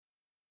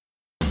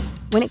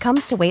When it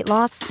comes to weight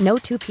loss, no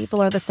two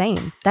people are the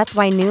same. That's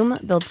why Noom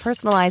builds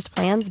personalized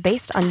plans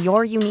based on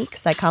your unique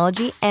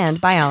psychology and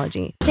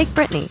biology. Take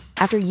Brittany.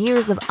 After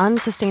years of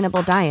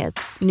unsustainable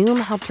diets, Noom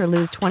helped her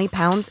lose 20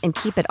 pounds and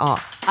keep it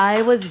off.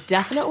 I was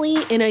definitely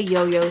in a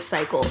yo-yo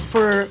cycle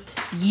for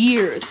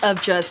years of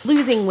just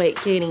losing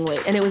weight, gaining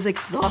weight, and it was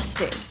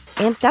exhausting.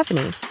 And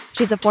Stephanie.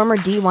 She's a former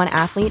D1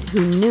 athlete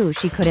who knew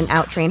she couldn't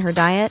outtrain her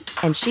diet,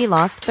 and she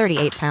lost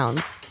 38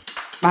 pounds.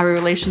 My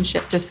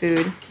relationship to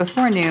food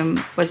before Noom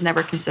was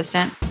never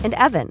consistent. And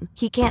Evan,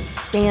 he can't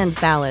stand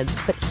salads,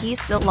 but he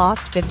still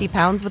lost 50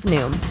 pounds with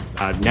Noom.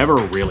 I never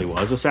really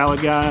was a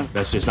salad guy.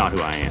 That's just not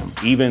who I am.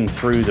 Even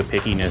through the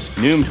pickiness,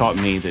 Noom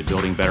taught me that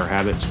building better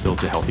habits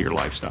builds a healthier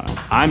lifestyle.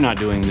 I'm not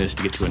doing this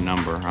to get to a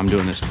number. I'm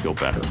doing this to feel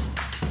better.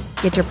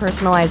 Get your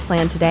personalized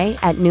plan today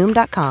at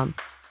Noom.com.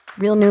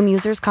 Real Noom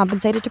users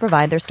compensated to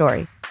provide their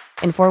story.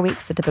 In 4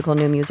 weeks, the typical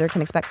Noom user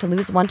can expect to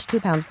lose 1 to 2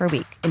 pounds per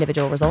week.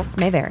 Individual results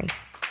may vary.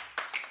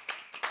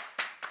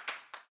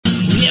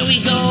 Here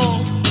we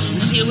go,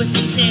 let's hear what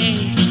they say.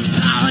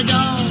 Here we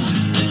go,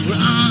 we're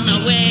on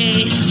our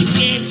way.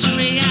 Escape to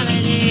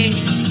reality.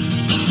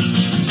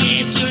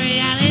 Escape to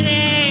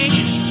reality.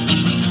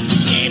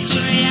 Escape to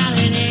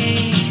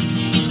reality.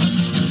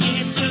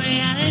 Escape to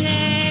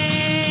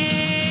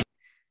reality.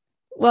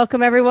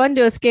 Welcome everyone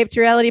to Escape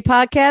to Reality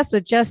podcast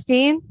with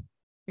Justine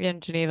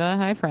and Geneva.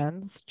 Hi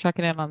friends,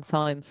 checking in on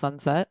Selling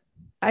Sunset.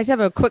 I just have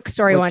a quick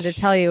story I wanted to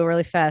tell you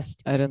really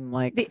fast. I didn't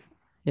like.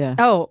 Yeah.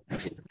 Oh,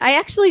 I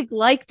actually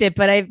liked it,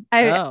 but I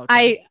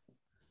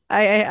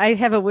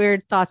have a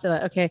weird thought to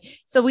that. Okay.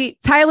 So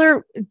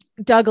Tyler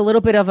dug a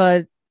little bit of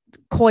a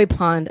koi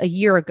pond a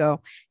year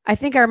ago. I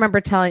think I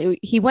remember telling you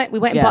we went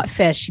and bought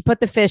fish. He put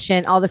the fish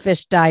in, all the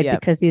fish died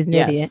because he's an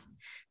idiot.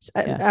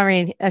 I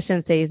mean, I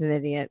shouldn't say he's an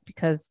idiot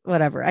because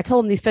whatever. I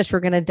told him these fish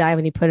were going to die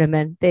when he put them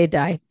in. They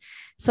died.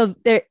 So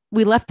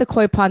we left the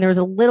koi pond. There was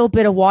a little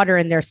bit of water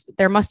in there.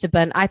 There must have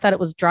been. I thought it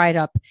was dried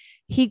up.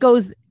 He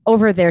goes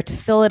over there to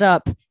fill it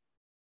up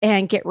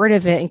and get rid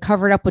of it and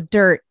cover it up with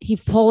dirt. He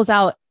pulls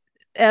out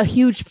a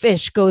huge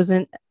fish, goes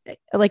in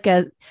like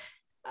a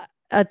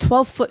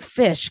 12-foot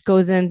fish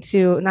goes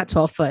into, not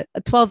 12 foot,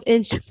 a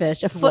 12-inch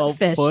fish, a foot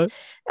fish,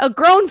 a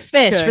grown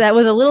fish that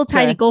was a little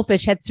tiny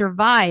goldfish had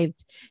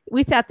survived.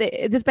 We thought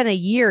that it's been a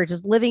year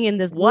just living in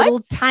this little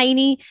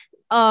tiny,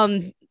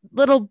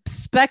 little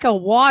speck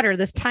of water,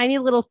 this tiny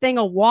little thing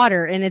of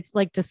water, and it's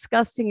like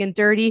disgusting and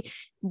dirty.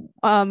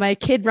 My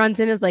kid runs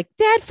in and is like,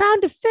 Dad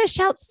found a fish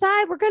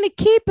outside, we're gonna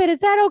keep it, is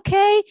that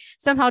okay?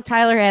 Somehow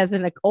Tyler has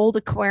an old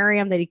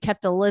aquarium that he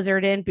kept a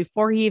lizard in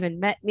before he even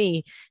met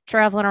me,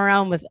 traveling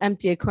around with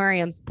empty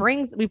aquariums.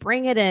 We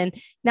bring it in.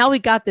 Now we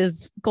got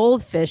this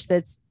goldfish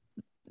that's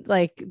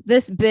like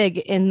this big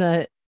in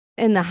the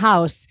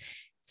house.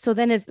 So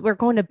then as we're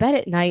going to bed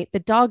at night, the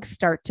dogs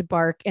start to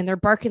bark and they're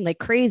barking like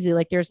crazy,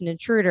 like there's an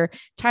intruder.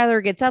 Tyler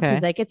gets up.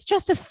 He's like, it's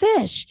just a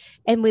fish.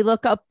 And we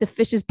look up, the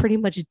fish is pretty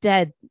much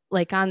dead,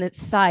 like on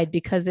its side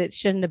because it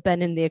shouldn't have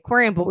been in the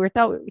aquarium. But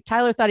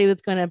Tyler thought he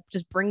was going to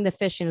just bring the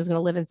fish and was going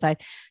to live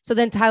inside. So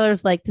then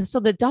Tyler's like, so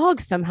the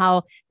dogs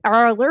somehow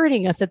are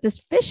alerting us that this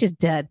fish is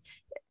dead.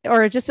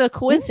 Or just a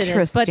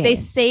coincidence, but they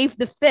saved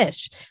the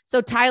fish.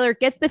 So Tyler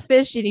gets the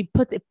fish and he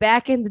puts it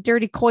back in the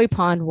dirty koi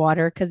pond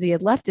water because he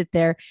had left it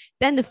there.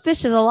 Then the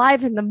fish is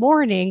alive in the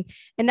morning.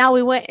 And now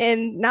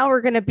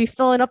we're going to be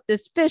filling up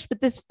this fish,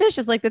 but this fish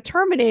is like the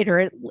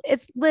Terminator.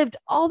 It's lived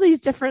all these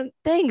different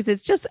things.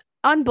 It's just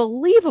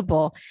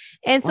unbelievable.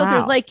 And so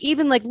there's like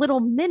even like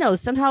little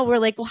minnows. Somehow we're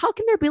like, well, how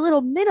can there be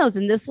little minnows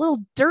in this little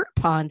dirt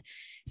pond?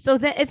 So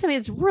that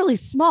it's really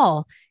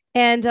small.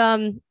 And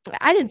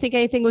I didn't think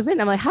anything was in.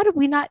 I'm like, how did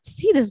we not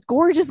see this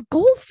gorgeous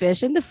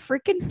goldfish in the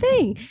freaking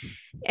thing?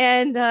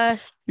 And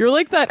you're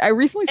like that. I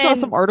recently saw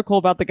some article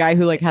about the guy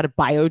who like had a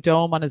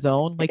biodome on his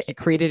own. Like he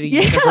created a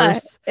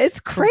universe.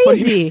 It's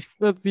crazy.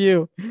 That's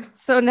you.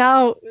 So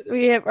now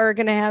we are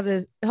going to have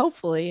this,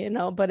 hopefully,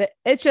 but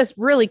it's just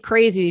really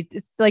crazy.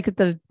 It's like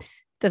the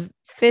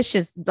fish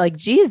is like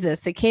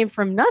Jesus. It came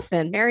from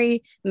nothing.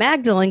 Mary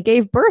Magdalene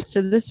gave birth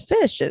to this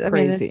fish. I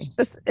mean,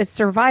 it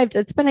survived.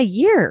 It's been a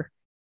year.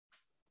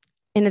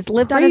 And it's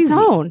lived on its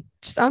own.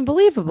 Just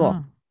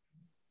unbelievable.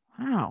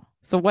 Wow.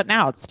 So what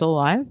now? It's still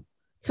alive?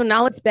 So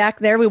now it's back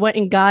there. We went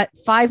and got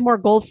 5 more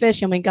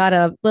goldfish and we got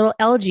a little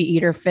algae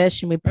eater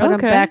fish and we put them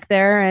back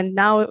there. And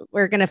now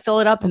we're going to fill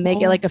it up and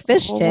make it like a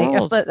fish tank,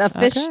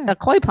 a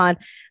koi pond.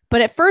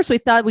 But at first we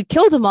thought we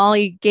killed them all.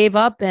 He gave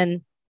up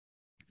and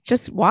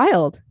just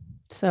wild.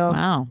 So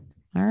wow.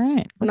 All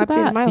right. Look at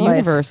that. My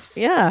universe.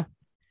 Yeah.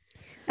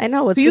 I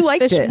know. So you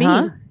liked it,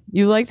 huh?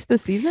 You liked the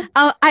season?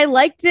 I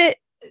liked it.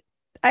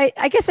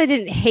 I guess I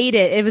didn't hate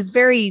it. It was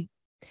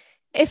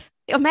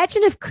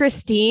imagine if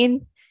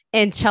Christine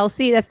and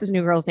Chelsea, that's the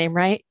new girl's name,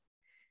 right?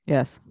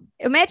 Yes.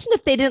 Imagine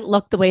if they didn't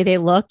look the way they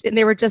looked and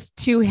they were just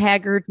 2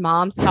 haggard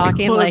moms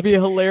talking like, be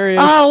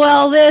hilarious. Oh,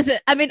 well,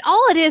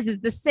 all it is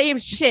the same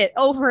shit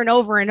over and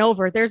over and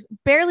over. There's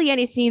barely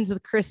any scenes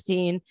with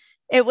Christine.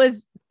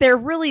 They're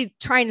really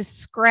trying to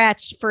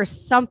scratch for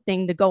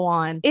something to go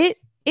on. It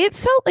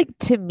felt like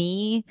to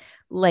me,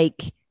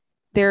 like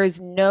there was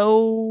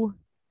no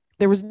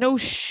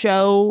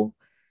show.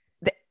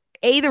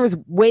 There was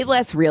way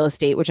less real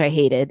estate, which I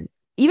hated.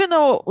 Even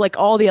though like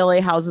all the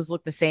LA houses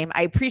look the same,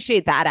 I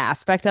appreciate that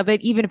aspect of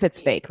it, even if it's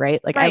fake, right?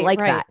 Like I like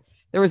that.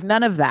 There was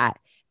none of that.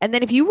 And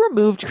then if you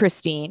removed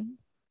Christine,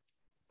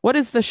 what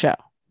is the show?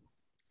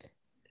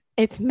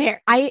 It's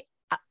Mary. I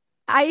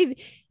can't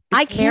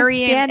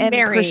stand and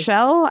Mary.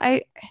 Chrishell.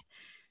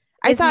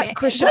 I thought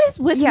Chrishell. What is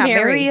with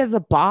Mary as a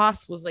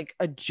boss was like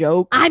a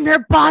joke. I'm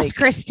your boss,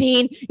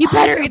 Christine. You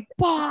better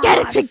get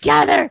it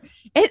together.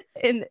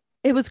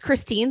 It was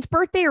Christine's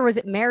birthday, or was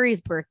it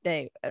Mary's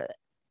birthday?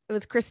 It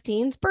was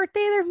Christine's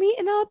birthday. They're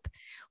meeting up.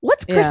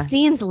 What's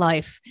Christine's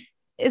life?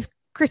 Is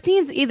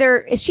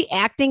she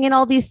acting in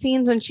all these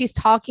scenes when she's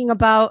talking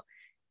about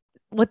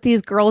what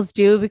these girls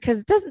do?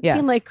 Because it doesn't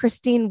seem like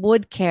Christine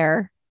would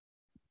care.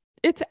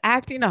 It's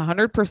acting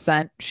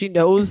 100%. She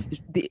knows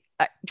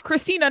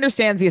Christine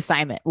understands the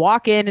assignment.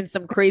 Walk in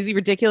some crazy,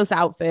 ridiculous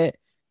outfit,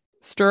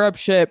 stir up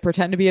shit,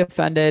 pretend to be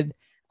offended.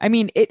 I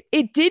mean,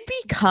 it did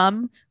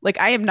become like,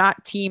 I am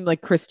not team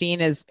like Christine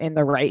is in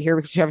the right here,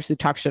 because she obviously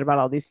talks shit about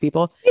all these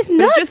people. She's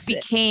nuts. It just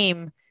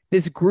became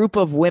this group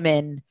of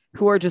women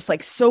who are just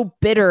like so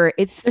bitter.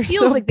 It feels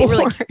so like bored. They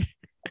were like,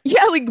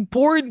 like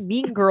bored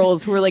mean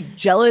girls who are like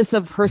jealous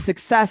of her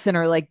success and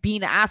are like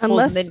being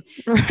assholes. And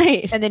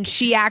then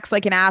she acts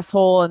like an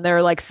asshole and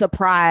they're like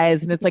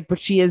surprised. And it's like, but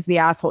she is the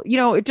asshole. You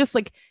know, it just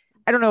like,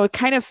 I don't know. It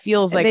kind of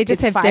feels like they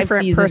just have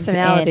different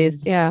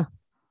personalities. Yeah.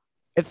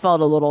 It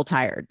felt a little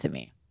tired to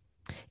me.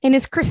 And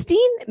is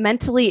Christine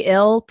mentally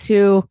ill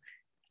to,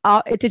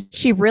 did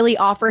she really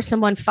offer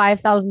someone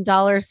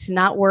 $5,000 to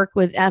not work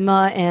with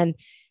Emma? And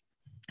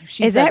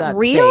is that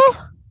real?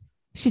 Fake.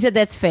 She said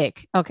that's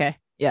fake. Okay.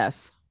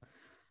 Yes.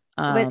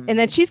 And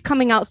then she's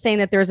coming out saying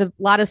that there's a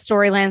lot of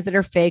storylines that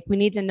are fake. We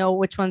need to know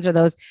which ones are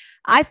those.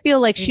 I feel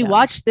like she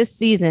watched this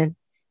season.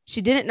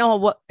 She didn't know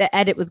what the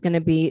edit was going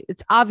to be.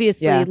 It's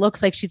obviously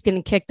looks like she's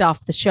getting kicked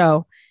off the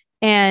show,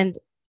 and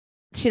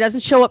she doesn't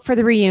show up for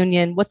the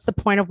reunion. What's the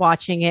point of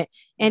watching it?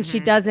 And she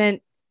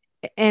doesn't.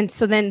 And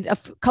so then a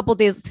couple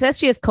days, says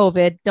she has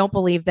COVID. Don't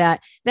believe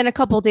that. Then a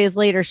couple days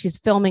later, she's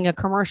filming a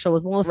commercial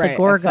with Melissa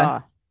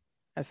Gorga.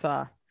 I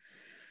saw.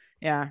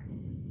 Yeah.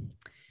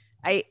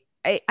 I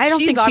don't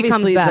think she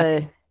comes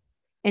back.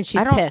 And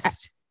she's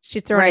pissed.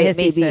 She's throwing a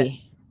hissy fit.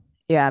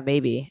 Yeah,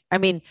 maybe. I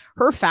mean,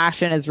 her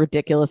fashion is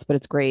ridiculous, but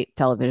it's great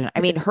television.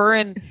 I mean, her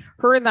and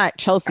that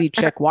Chelsea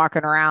chick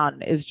walking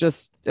around is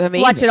just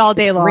amazing. Watch it all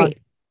day long. Great.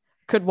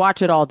 Could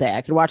watch it all day.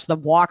 I could watch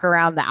them walk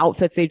around, the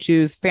outfits they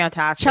choose.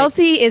 Fantastic.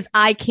 Chelsea is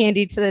eye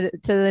candy to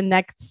the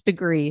next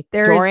degree.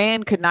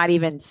 Dorian could not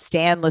even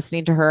stand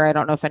listening to her. I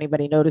don't know if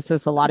anybody noticed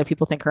this. A lot of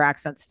people think her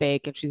accent's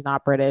fake and she's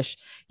not British.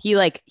 He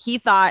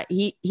thought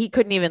he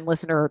couldn't even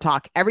listen to her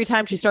talk. Every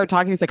time she started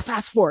talking, he's like,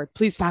 fast forward,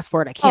 please fast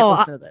forward. I can't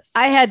listen to this.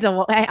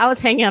 I was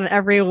hanging on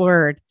every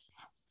word.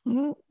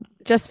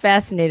 Just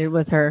fascinated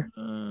with her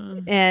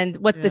and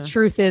what the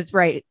truth is.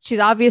 Right. She's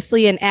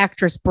obviously an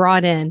actress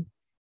brought in.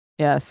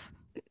 Yes.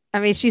 I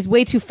mean, she's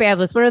way too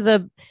fabulous. What are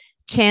the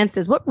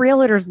chances? What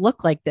realtors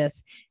look like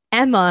this?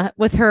 Emma,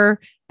 with the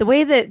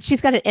way that she's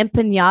got an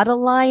empanada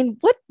line.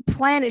 What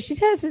planet? She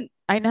hasn't.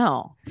 I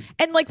know.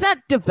 And like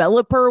that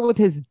developer with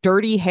his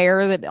dirty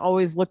hair that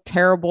always looked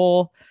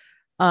terrible.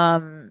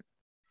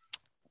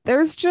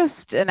 There's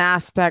just an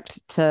aspect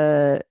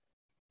to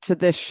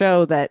this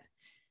show that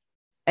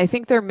I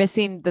think they're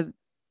missing. The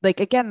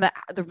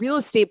real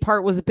estate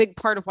part was a big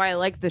part of why I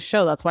like the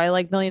show. That's why I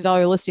like $1 Million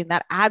Listing.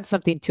 That adds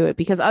something to it,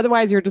 because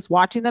otherwise you're just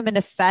watching them in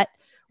a set,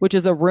 which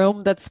is a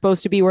room that's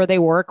supposed to be where they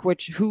work,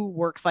 which who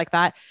works like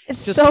that?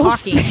 It's just so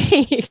talking.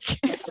 Fake.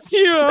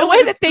 The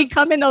way that they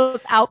come in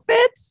those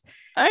outfits.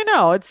 I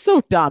know. It's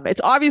so dumb. It's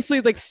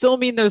obviously like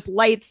filming. There's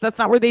lights. That's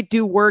not where they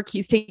do work.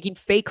 He's taking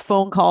fake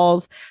phone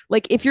calls.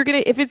 Like if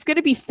it's going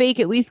to be fake,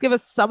 at least give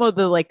us some of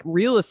the like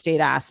real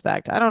estate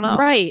aspect. I don't know.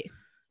 Right.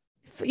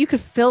 You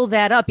could fill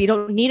that up. You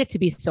don't need it to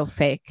be so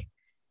fake.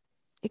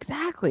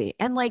 Exactly.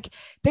 And like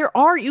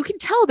you can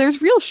tell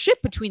there's real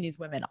shit between these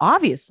women,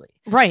 obviously.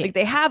 Right. Like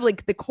they have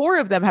like the core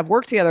of them have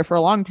worked together for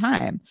a long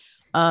time.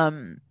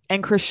 And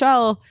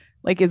Chrishell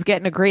like is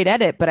getting a great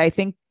edit, but I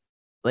think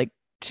like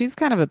she's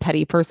kind of a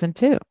petty person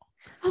too.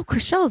 Oh,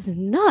 Chrishell's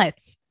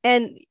nuts.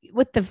 And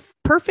with the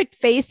perfect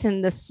face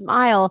and the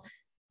smile,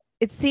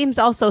 it seems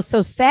also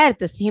so sad at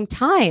the same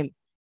time.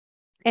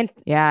 And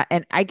yeah,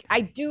 and I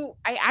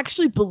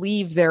actually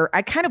believe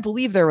I kind of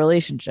believe their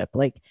relationship.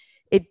 Like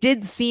it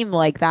did seem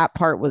like that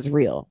part was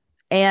real.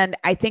 And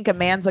I think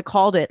Amanza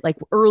called it like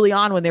early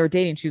on when they were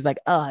dating. She was like,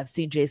 oh, I've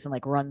seen Jason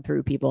like run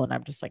through people. And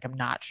I'm just like, I'm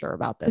not sure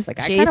about this. Like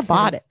Jason, I kind of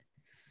bought it.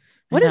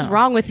 What is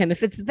wrong with him?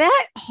 If it's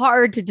that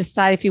hard to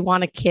decide if you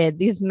want a kid,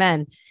 these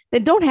men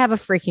that don't have a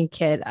freaking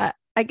kid,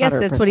 I guess 100%.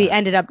 That's what he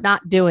ended up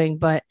not doing,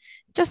 but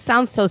it just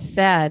sounds so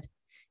sad.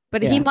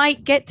 But he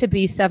might get to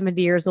be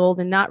 70 years old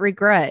and not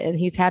regret. And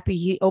he's happy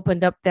he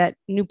opened up that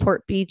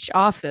Newport Beach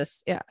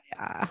office. Yeah.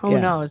 Who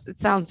knows? It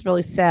sounds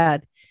really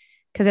sad.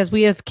 Because as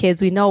we have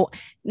kids, we know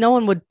no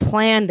one would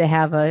plan to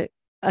have a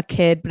a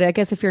kid, but I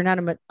guess if you're not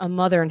a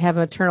mother and have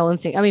a maternal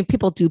instinct, I mean,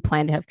 people do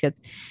plan to have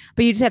kids,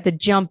 but you just have to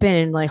jump in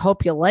and like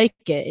hope you like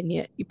it, and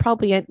you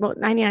probably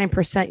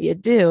 99% you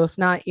do. If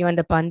not, you end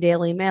up on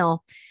Daily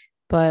Mail.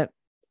 But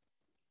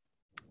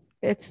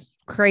it's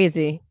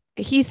crazy.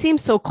 He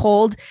seems so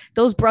cold.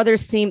 Those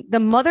brothers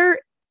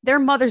their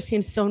mother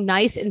seems so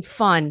nice and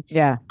fun.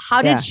 Yeah.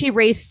 How did she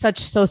raise such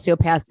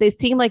sociopaths? They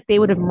seem like they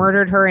would have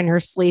murdered her in her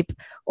sleep,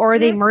 or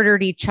they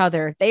murdered each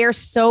other. They are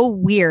so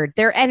weird.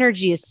 Their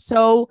energy is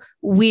so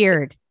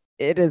weird.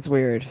 It is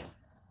weird.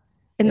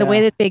 And the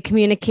way that they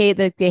communicate,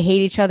 that they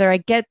hate each other. I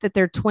get that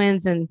they're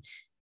twins and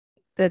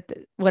that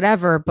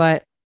whatever,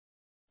 but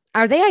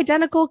are they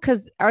identical?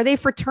 Because are they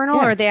fraternal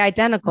or are they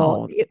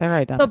identical? No, they're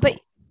identical. But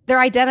they're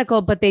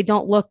identical, but they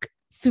don't look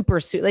super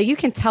like you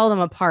can tell them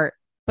apart,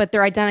 but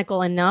they're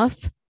identical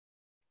enough.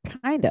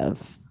 Kind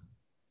of.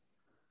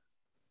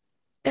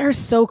 They're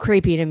so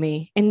creepy to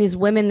me. And these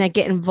women that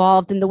get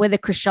involved, and the way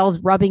that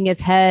Chrishell's rubbing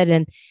his head.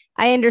 And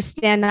I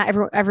understand not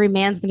every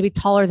man's going to be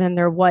taller than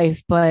their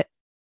wife, but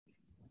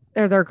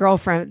they're their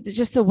girlfriend.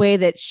 Just the way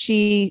that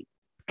she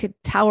could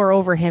tower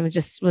over him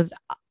just was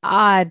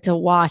odd to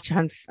watch.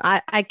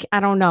 I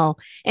don't know.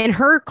 And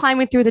her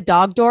climbing through the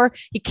dog door.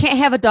 You can't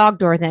have a dog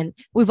door. Then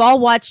we've all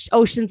watched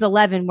Ocean's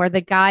 11 where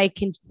the guy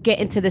can get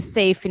into the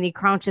safe and he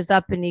crouches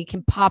up and he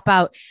can pop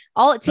out.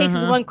 All it takes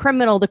is one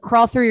criminal to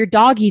crawl through your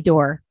doggy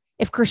door.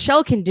 If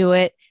Chrishell can do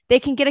it, they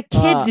can get a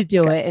kid to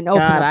do it and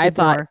open up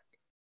the door.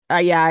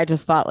 I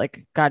just thought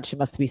like, God, she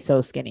must be so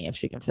skinny if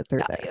she can fit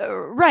through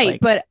there. Right. Like,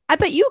 but I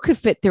bet you could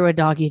fit through a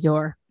doggy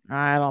door.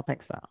 I don't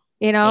think so.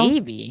 You know,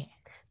 maybe.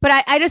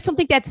 But I just don't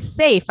think that's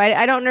safe.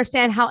 I don't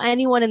understand how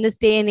anyone in this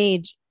day and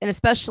age, and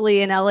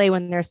especially in LA,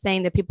 when they're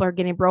saying that people are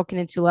getting broken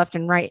into left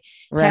and right,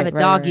 have a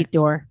doggy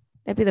door.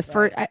 That'd be the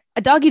first.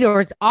 A doggy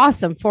door is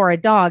awesome for a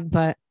dog,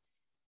 but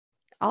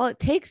all it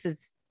takes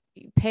is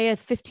you pay a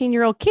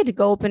 15-year-old kid to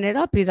go open it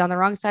up. He's on the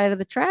wrong side of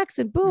the tracks,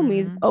 and boom,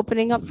 he's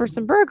opening up for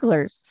some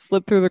burglars.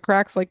 Slip through the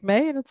cracks like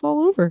May, and it's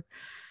all over.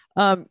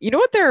 You know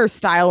what their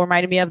style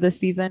reminded me of this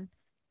season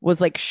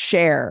was like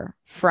Cher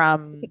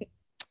from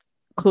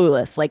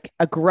Clueless, like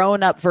a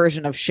grown-up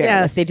version of Cher.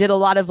 Yes. Like they did a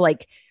lot of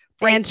like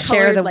and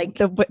Cher,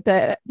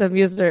 the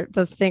music,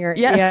 the singer.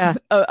 Yes,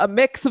 yeah. a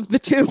mix of the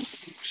two.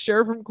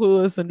 Cher from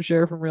Clueless and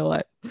Cher from real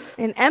life.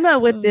 And Emma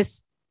with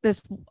this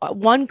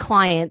one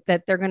client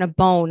that they're gonna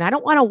bone. I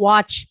don't want to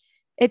watch.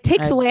 It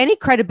takes away any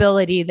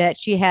credibility that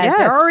she has. Yes.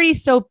 They're already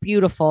so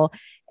beautiful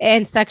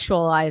and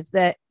sexualized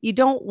that you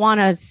don't want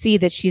to see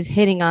that she's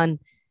hitting on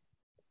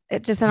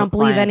it. Just I don't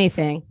believe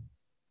anything.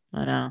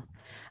 I know.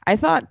 I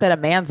thought that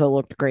Amanza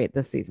looked great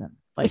this season.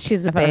 Like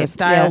she's a babe. Her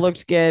style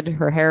looked good.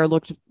 Her hair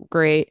looked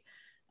great.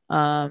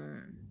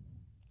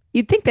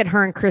 You'd think that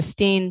her and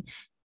Christine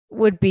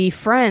would be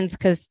friends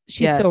because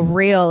she's so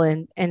real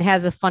and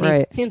has a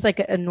funny, seems like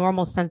a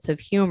normal sense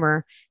of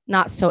humor,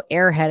 not so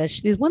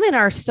airheadish. These women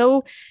are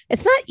so,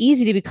 it's not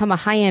easy to become a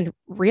high-end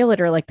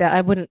realtor like that.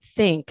 I wouldn't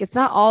think. It's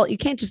not all, you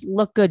can't just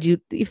look good.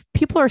 If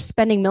people are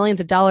spending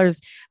millions of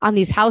dollars on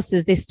these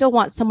houses, they still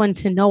want someone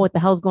to know what the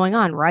hell's going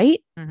on,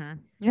 right? Mm-hmm.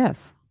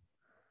 Yes.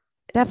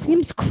 That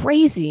seems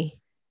crazy.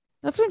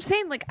 That's what I'm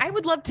saying. Like, I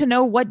would love to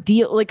know what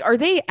deal, like, are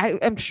they,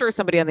 I'm sure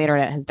somebody on the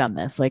internet has done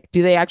this. Like,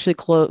 do they actually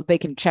they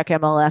can check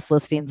MLS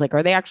listings? Like,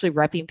 are they actually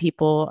repping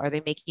people? Are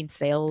they making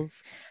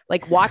sales?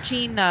 Like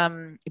watching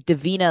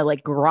Davina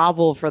like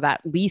grovel for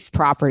that lease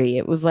property.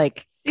 It was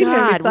like, she's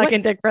going to be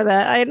sucking dick for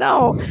that. I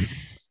know.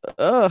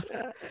 Ugh.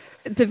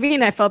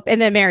 Davina, I felt,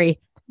 and then Mary,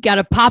 got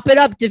to pop it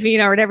up,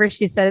 Davina, or whatever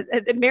she said.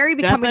 Mary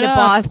becoming the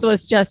boss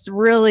was just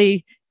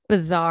really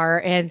bizarre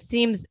and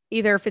seems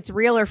either if it's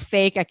real or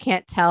fake, I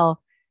can't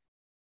tell.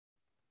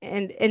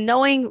 And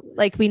knowing,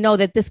 like, we know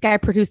that this guy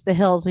produced The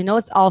Hills, we know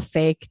it's all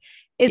fake.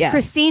 Is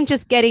Christine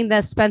just getting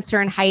the Spencer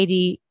and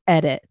Heidi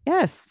edit?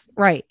 Yes.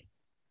 Right.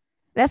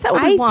 That's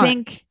what we want.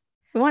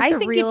 I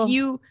think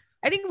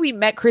if we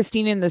met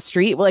Christine in the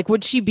street, like,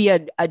 would she be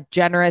a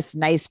generous,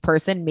 nice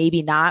person?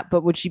 Maybe not,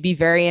 but would she be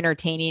very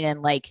entertaining?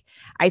 And like,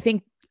 I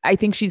think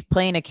she's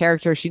playing a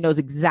character. She knows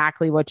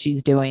exactly what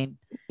she's doing.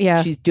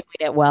 Yeah. She's doing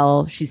it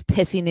well. She's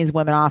pissing these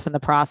women off in the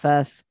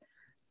process.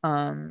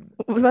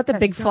 What about the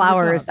big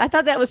flowers? I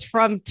thought that was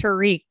from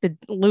Tariq, the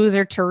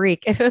loser Tariq.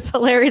 It was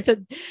hilarious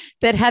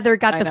that Heather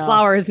got the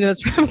flowers and it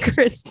was from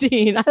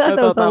Christine. I thought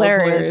that was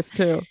hilarious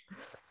too.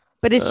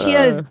 But is she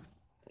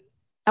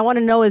I want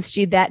to know, is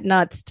she that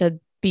nuts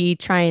to be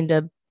trying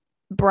to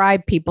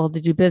bribe people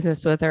to do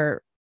business with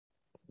her?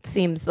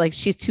 Seems like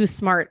she's too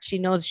smart. She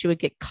knows she would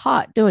get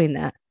caught doing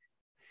that.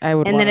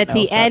 And then at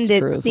the end,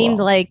 it seemed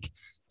like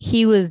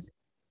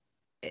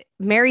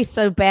Mary's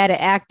so bad at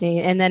acting.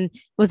 And then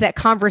was that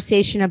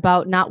conversation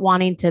about not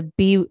wanting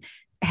to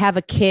have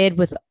a kid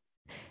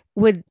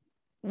would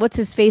what's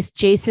his face,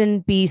 Jason,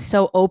 be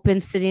so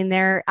open sitting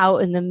there out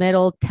in the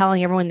middle,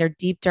 telling everyone their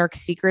deep, dark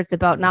secrets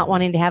about not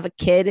wanting to have a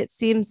kid. It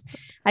seems,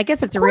 I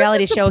guess it's a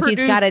reality show.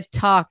 He's got to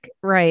talk.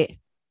 Right.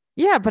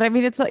 Yeah. But I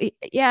mean, it's like,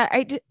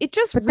 it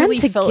just really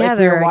felt like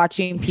we were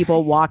watching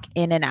people walk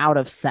in and out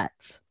of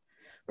sets.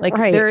 Like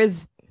there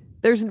is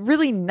there's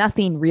really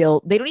nothing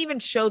real. They don't even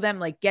show them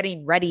like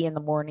getting ready in the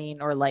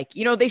morning or like,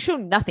 they show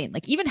nothing.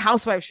 Like even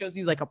Housewives shows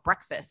you like a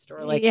breakfast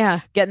or like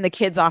getting the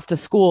kids off to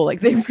school.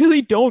 Like they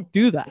really don't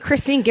do that.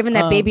 Christine giving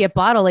that baby a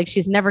bottle. Like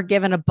she's never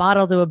given a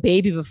bottle to a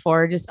baby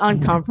before. Just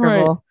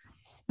uncomfortable.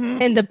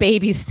 Right. And the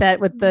baby set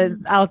with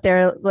the out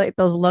there, like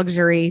those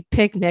luxury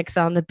picnics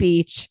on the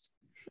beach.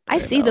 I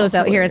see those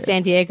out here in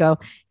San Diego.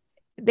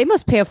 They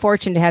must pay a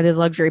fortune to have these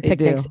luxury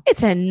picnics.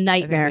 It's a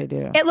nightmare.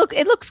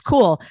 It looks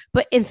cool,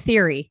 but in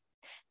theory,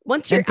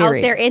 once you're out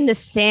there in the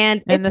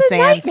sand,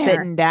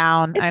 sitting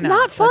down, it's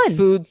not fun.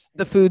 Like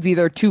the food's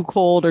either too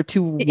cold or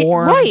too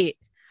warm. Right.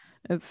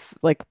 It's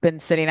like been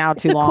sitting out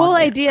too long. It's a cool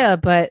idea,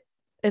 but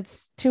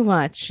it's too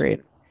much.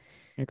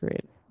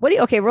 Agreed.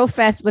 Real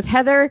fast with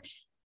Heather.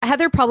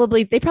 They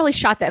probably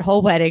shot that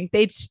whole wedding.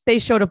 They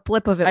showed a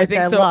blip of it, which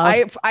I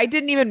love.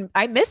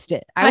 I missed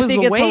it. I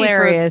think it's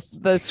hilarious.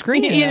 The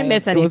screen. You didn't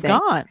miss anything. It was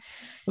gone. It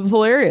was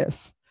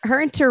hilarious.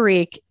 Her and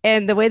Tariq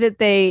and the way that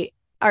they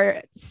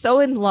are so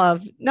in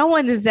love. No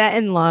one is that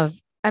in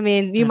love. I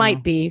mean, you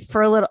might be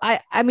for a little.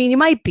 I mean, you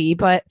might be,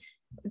 but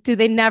do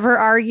they never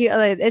argue?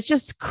 It's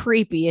just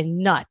creepy and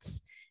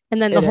nuts.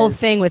 And then the whole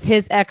thing with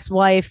his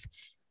ex-wife,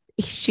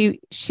 she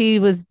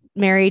was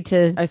married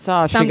to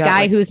some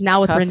guy who's now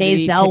with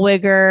Renee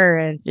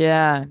Zellweger, and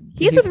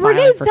he's with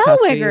Renee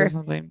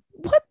Zellweger.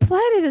 What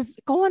planet is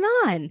going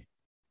on?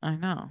 I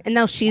know. And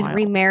now she's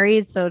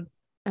remarried, so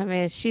I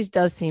mean, she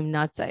does seem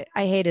nuts. I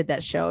hated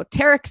that show.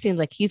 Tarek seems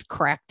like he's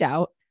cracked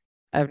out.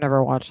 I've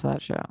never watched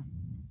that show.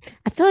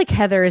 I feel like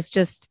Heather is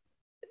just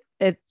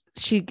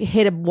she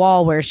hit a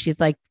wall where she's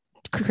like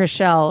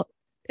Chrishell,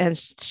 and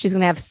she's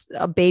gonna have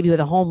a baby with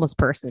a homeless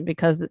person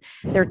because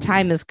their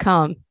time has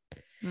come.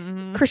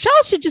 Mm-hmm.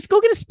 Chrishell should just go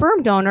get a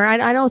sperm donor.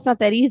 I know it's not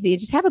that easy.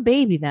 Just have a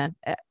baby then,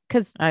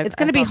 because it's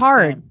going to be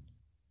hard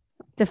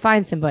to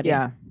find somebody.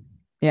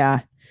 Yeah.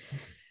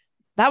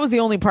 That was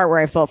the only part where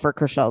I felt for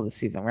Chrishell this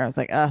season, where I was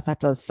like, "Oh, that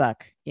does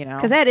suck,"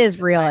 because that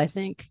is real. I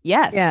think.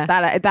 Yes,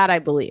 that I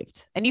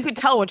believed, and you could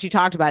tell when she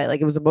talked about it,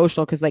 like it was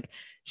emotional because like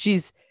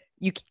she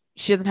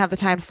doesn't have the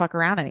time to fuck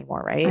around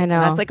anymore, right? I know.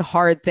 And that's like a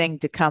hard thing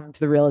to come to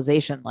the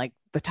realization. Like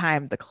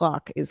the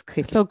clock is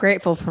clicking. So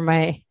grateful for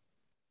my.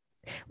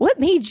 What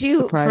made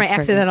you for my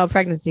accidental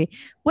pregnancy?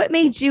 What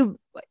made you?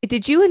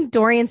 Did you and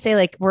Dorian say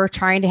like we're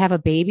trying to have a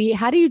baby?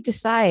 How do you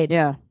decide?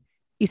 Yeah,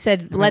 you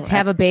said let's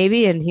have a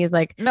baby, and he's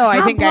like, no.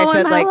 I think I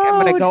said like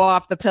I'm gonna go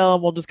off the pill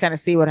and we'll just kind of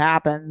see what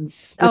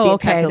happens. Oh,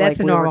 okay, that's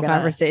a normal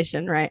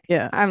conversation, right?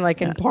 Yeah, I'm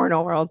like in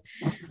porno world.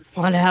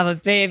 Want to have a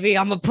baby?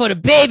 I'm gonna put a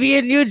baby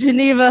in you,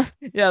 Geneva.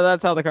 Yeah,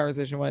 that's how the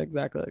conversation went.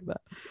 Exactly like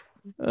that.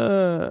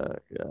 Oh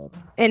God.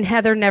 And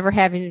Heather never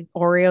having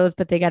Oreos,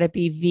 but they got to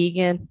be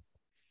vegan.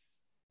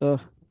 Ugh.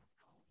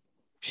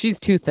 She's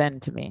too thin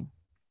to me.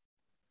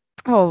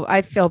 Oh,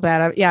 I feel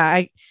bad.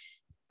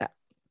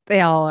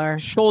 They all are.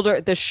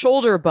 The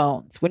shoulder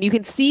bones. When you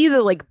can see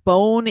the like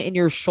bone in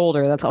your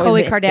shoulder, that's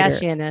always Khloe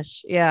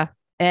Kardashian-ish. Yeah.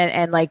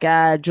 And like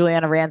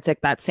Juliana Rancic,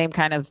 that same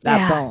kind of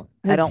bone.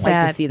 I don't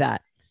like to see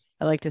that.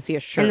 I like to see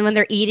a shirt. And when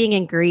they're eating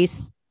in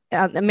Greece,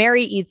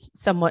 Mary eats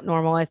somewhat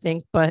normal, I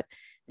think, but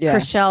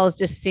Chrishell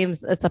just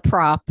seems it's a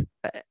prop.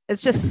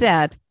 It's just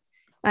sad.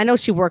 I know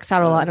she works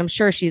out a lot, and I'm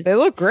sure they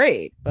look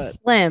great, but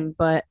slim,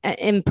 but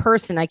in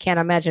person, I can't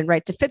imagine,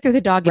 right? To fit through the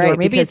doggy door,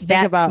 maybe it's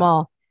that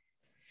small.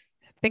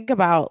 Think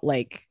about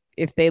like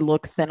if they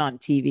look thin on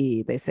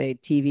TV, they say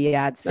TV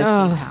adds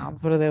 15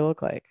 pounds. What do they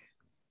look like?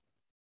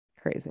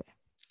 Crazy.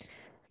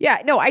 Yeah,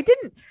 no, I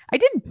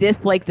didn't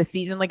dislike the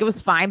season. Like it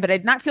was fine, but I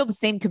did not feel the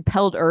same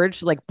compelled urge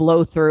to like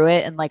blow through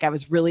it. And like I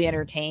was really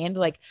entertained.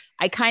 Like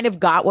I kind of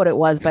got what it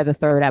was by the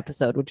third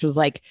episode, which was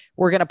like,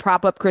 we're gonna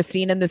prop up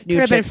Christine and this new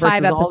chick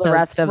versus all the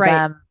rest of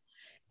them.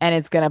 And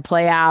it's gonna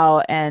play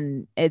out.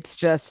 And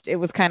it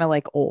was kind of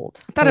like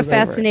old. I thought a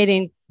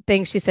fascinating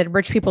thing. She said,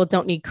 rich people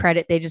don't need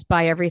credit. They just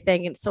buy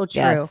everything. It's so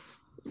true. Yes.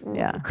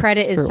 Yeah.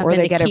 Credit is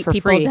something to keep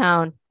people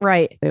down.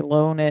 Right. They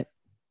loan it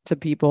to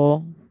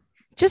people.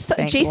 Just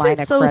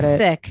Jason's so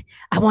sick.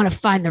 I want to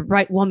find the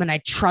right woman I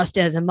trust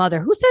as a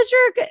mother. Who says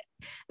you're good?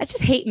 I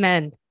just hate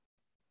men.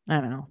 I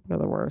know. They're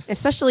the worst.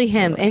 Especially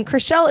him. And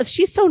Chrishell, if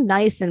she's so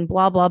nice and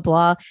blah, blah,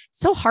 blah, it's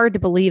so hard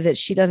to believe that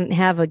she doesn't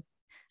have a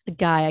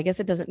guy. I guess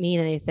it doesn't mean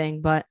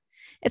anything, but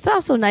it's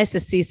also nice to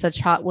see such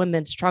hot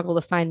women struggle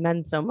to find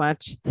men so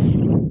much.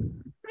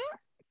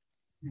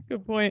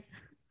 Good point.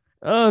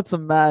 Oh, it's a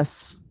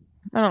mess.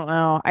 I don't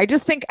know. I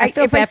just think I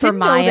feel bad for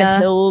Maya. The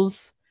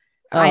Hills.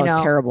 Oh, I know.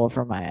 It's terrible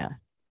for Maya.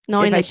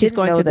 Knowing that she's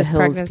going through this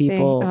pregnancy.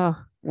 People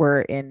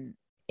were in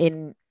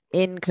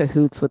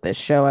cahoots with this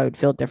show, I would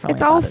feel differently.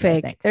 It's all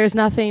fake. There's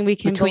nothing we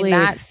can between believe.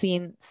 That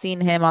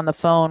seeing him on the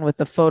phone with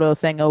the photo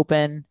thing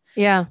open.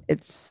 Yeah,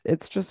 it's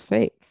just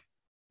fake.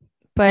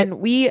 But and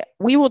we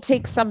will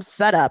take some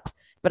setup,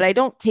 but I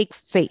don't take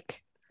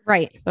fake.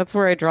 Right. That's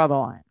where I draw the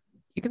line.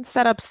 You can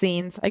set up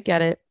scenes. I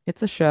get it.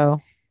 It's a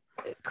show.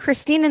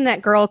 Christine and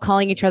that girl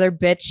calling each other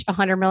bitch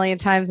 100 million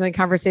times in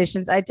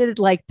conversations. I did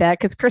like that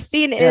because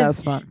Christine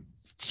is fun.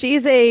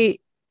 I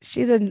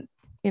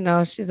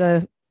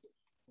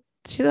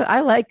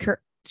like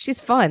her. she's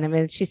fun. I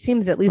mean, she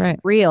seems at least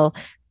real.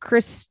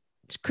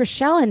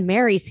 Chrishell and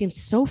Mary seem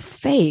so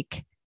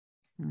fake.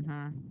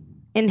 Mm-hmm.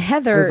 And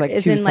Heather like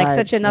is in sides, like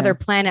such another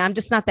planet. I'm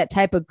just not that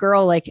type of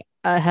girl like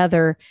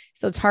Heather.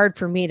 So it's hard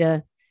for me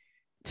to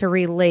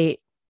relate.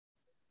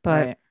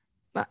 But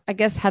I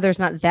guess Heather's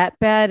not that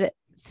bad. It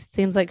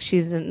seems like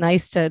she's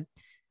nice to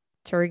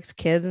Tariq's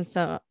kids. And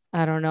so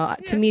I don't know.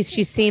 To me,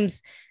 she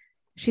seems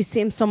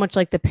so much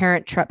like the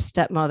Parent Trap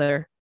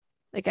stepmother.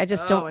 Like I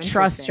just don't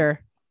trust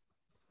her.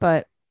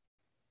 But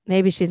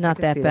maybe she's not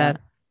that bad.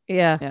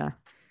 Yeah.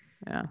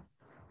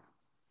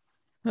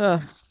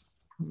 Ugh.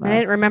 I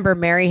didn't remember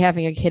Mary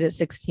having a kid at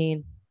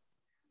 16.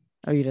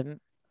 Oh, you didn't?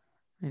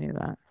 I knew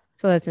that.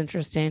 So that's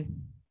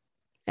interesting.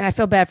 And I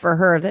feel bad for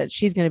her that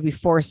she's going to be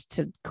forced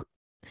to.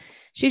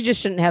 She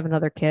just shouldn't have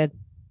another kid.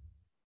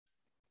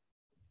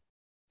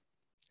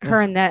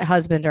 Her and that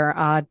husband are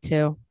odd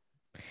too.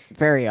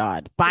 Very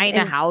odd. Buying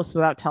a house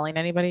without telling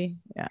anybody.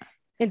 Yeah.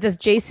 And does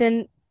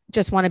Jason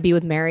just want to be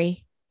with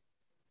Mary?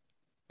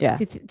 Yeah.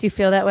 Do you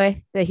feel that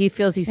way? That he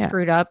feels he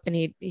screwed up and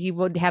he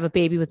would have a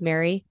baby with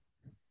Mary?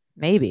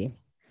 Maybe.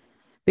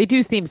 They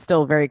do seem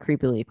still very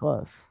creepily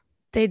close.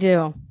 They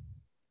do.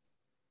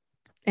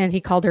 And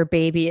he called her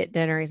baby at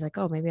dinner. He's like,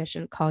 oh, maybe I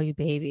shouldn't call you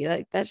baby.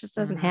 Like that just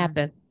doesn't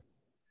happen.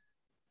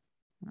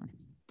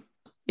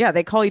 Yeah,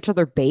 they call each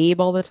other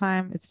babe all the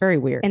time. It's very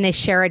weird. And they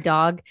share a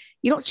dog.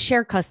 You don't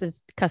share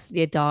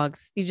custody of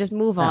dogs. You just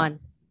move on.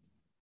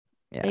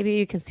 Yeah. Maybe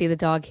you can see the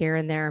dog here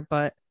and there,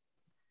 but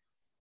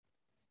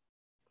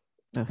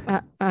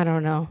I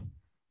don't know.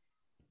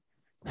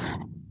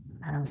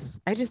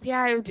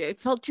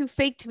 It felt too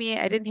fake to me.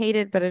 I didn't hate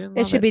it, but I didn't.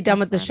 They should be done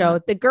with the show.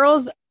 The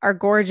girls are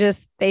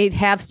gorgeous. They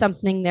have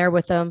something there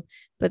with them,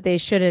 but they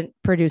shouldn't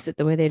produce it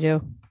the way they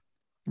do.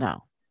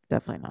 No,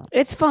 definitely not.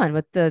 It's fun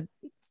with the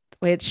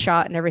way it's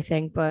shot and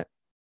everything, but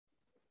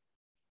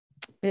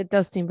it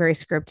does seem very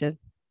scripted.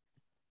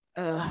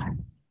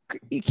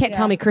 You can't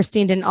tell me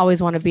Christine didn't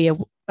always want to be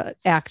an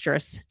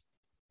actress.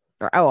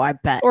 I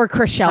bet. Or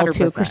Chrishell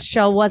too.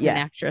 Chrishell was an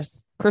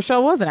actress.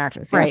 Chrishell was an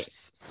actress. Right.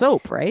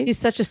 Soap, right? She's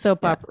such a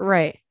soap opera.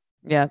 Right.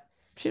 Yeah.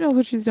 She knows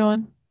what she's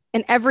doing.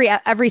 And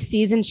every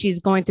season she's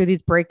going through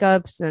these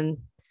breakups, and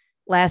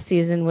last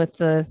season with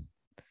the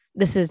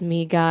This Is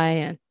Me guy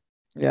and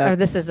or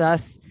This Is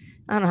Us.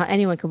 I don't know how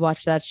anyone could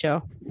watch that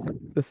show.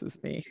 This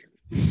Is Me.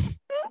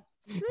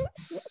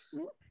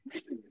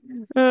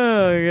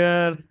 Oh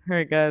God. All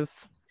right,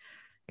 guys.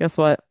 Guess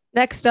what?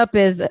 Next up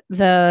is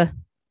the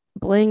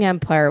Bling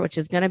Empire, which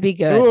is going to be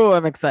good. Oh,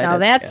 I'm excited. Now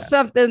that's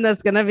something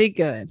that's going to be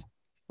good.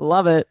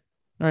 Love it.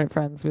 All right,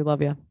 friends. We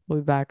love you. We'll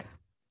be back.